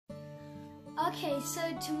Okay, so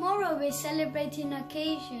tomorrow we're celebrating an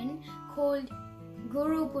occasion called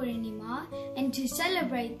Guru Purnima, and to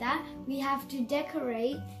celebrate that we have to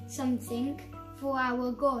decorate something for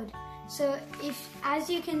our God. So as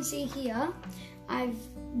you can see here, I've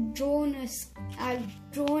drawn a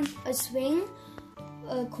swing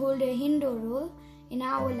called a hindoro in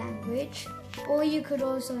our language, or you could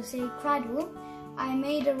also say cradle. I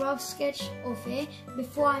made a rough sketch of it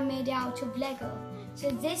before I made it out of Lego. So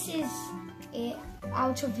this is it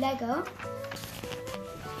out of Lego,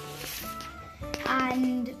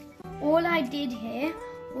 and all I did here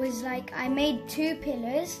was like I made two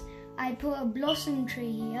pillars. I put a blossom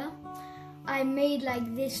tree here. I made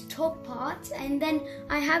like this top part, and then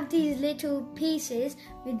I have these little pieces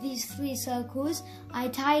with these 3 circles. I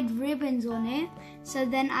tied ribbons on it so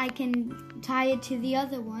then I can tie it to the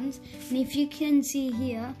other ones. And if you can see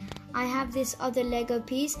here, I have this other Lego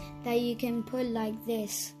piece that you can put like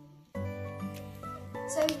this.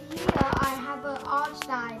 So here I have an arch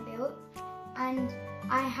that I built, and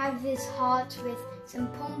I have this heart with some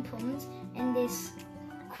pom-poms and this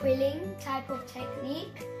quilling type of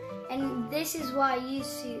technique. And this is what I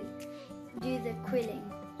used to do the quilling.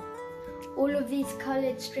 All of these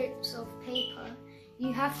coloured strips of paper,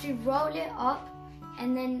 you have to roll it up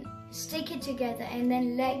and then stick it together and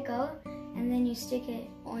then let go, and then you stick it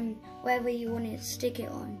on wherever you want to stick it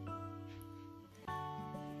on.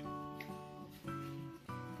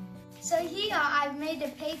 So here I've made a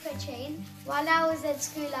paper chain. While I was at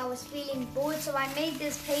school I was feeling bored, so I made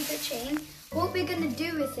this paper chain. What we're going to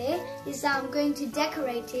do with it is that I'm going to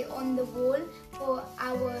decorate it on the wall for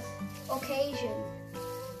our occasion.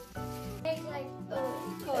 Make like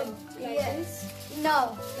this?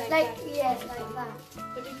 No, like that. like that.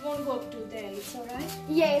 But it won't go up to there, it's alright?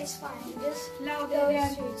 Yeah, it's fine. Just Now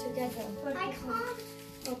those two together. I can't.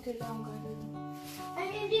 Okay, longer.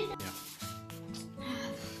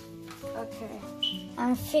 Okay,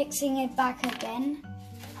 I'm fixing it back again.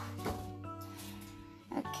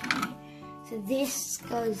 Okay, so this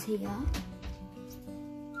goes here.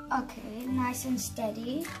 Okay, nice and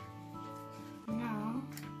steady. Now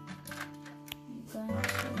I'm going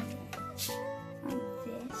to want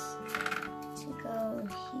this to go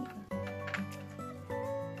here,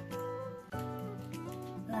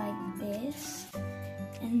 like this,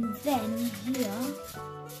 and then here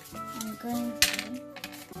I'm going to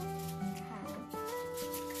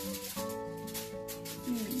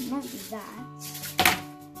not that.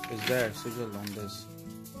 Is there Sujjal on this?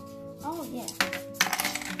 Oh yeah.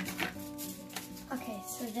 Okay,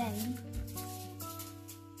 so then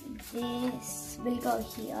this will go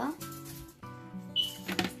here.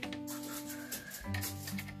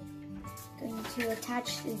 Going to attach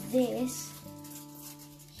this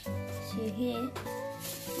to here,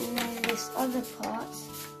 and then this other part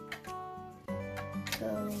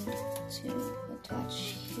going to attach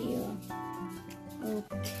here.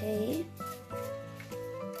 Okay.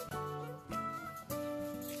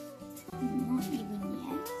 Not even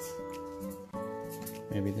yet.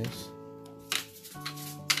 Maybe this?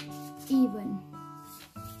 Even.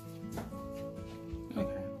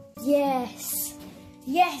 Okay. Yes.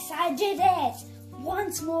 Yes, I did it.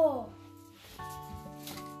 Once more.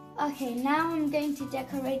 Okay, now I'm going to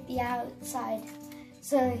decorate the outside.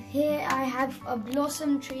 So here I have a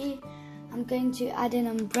blossom tree. I'm going to add an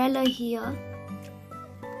umbrella here.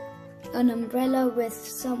 An umbrella with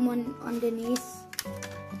someone underneath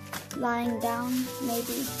lying down,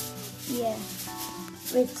 maybe. Yeah,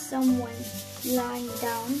 with someone lying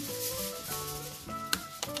down,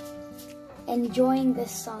 enjoying the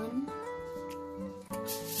sun,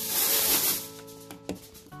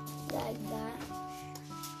 like that.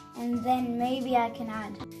 And then maybe I can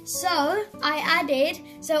add. So I added,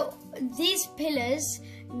 so these pillars,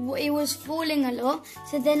 it was falling a lot,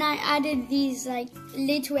 so then I added these like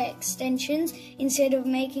little extensions instead of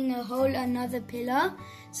making a whole another pillar.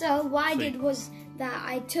 So what I did was that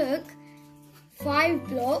I took 5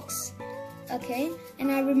 blocks, okay, and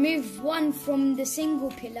I removed one from the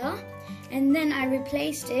single pillar, and then I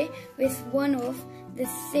replaced it with one of the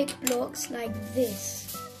thick blocks like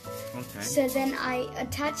this. Okay. So then I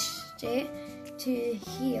attached it to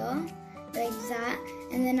here like that,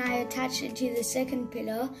 and then I attached it to the second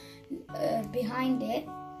pillar behind it.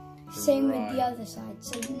 Same with the other side.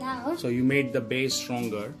 So now... So you made the base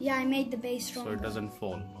stronger. Yeah, I made the base stronger. So it doesn't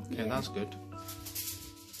fall. Okay, Yeah. that's good.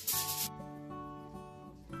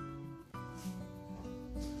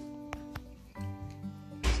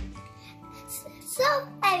 So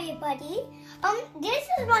everybody, this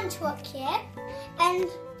is one to here, and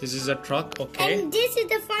This is a truck, okay. And this is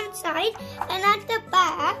the front side, and at the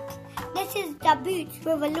back, this is the boots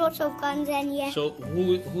with a lot of guns and yeah. So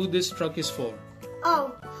who this truck is for?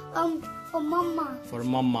 Oh, for Mama. For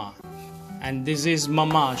Mama. And this is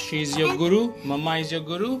Mama. She's your guru? Mama is your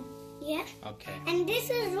guru? Yeah. Okay. And this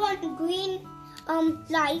is one green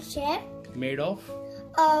light shape. Made of?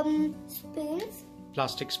 Spoons.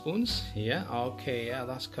 Plastic spoons? Yeah, okay, yeah,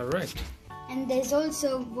 that's correct. And there's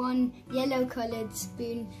also one yellow colored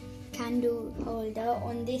spoon candle holder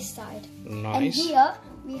on this side. Nice. And here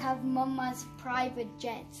we have Mama's private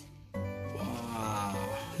jet. Wow,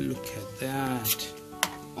 look at that.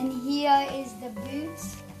 And here is the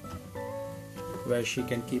boots. Where she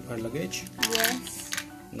can keep her luggage. Yes.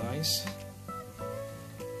 Nice.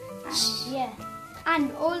 And yeah.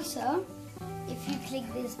 And also, if you click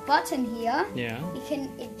this button here, Yeah. you can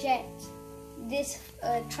eject. This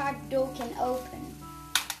trap door can open.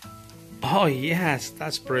 Oh yes,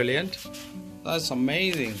 that's brilliant. That's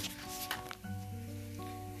amazing.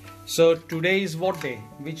 So today is what day?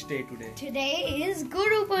 Which day today? Today is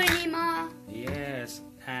Guru Purnima. Yes.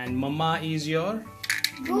 And Mama is your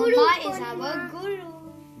Mama is our guru.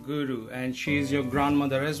 guru, and she is your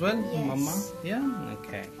grandmother as well. Yes. Mama. Yeah.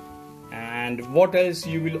 Okay. And what else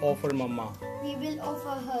you will offer Mama? We will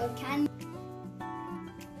offer her candy.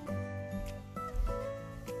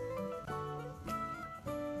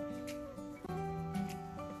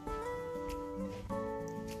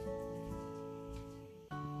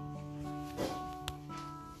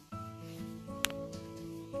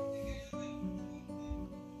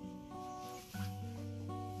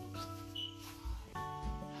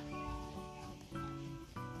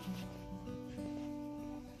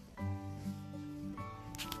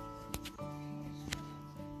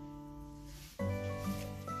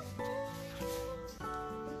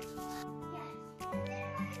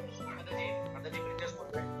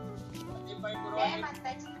 जय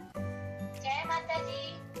माता जी, जय माता जी,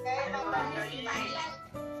 जय माता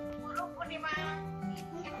जी। गुरु पूर्णिमा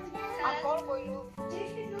आप कौन बोलो?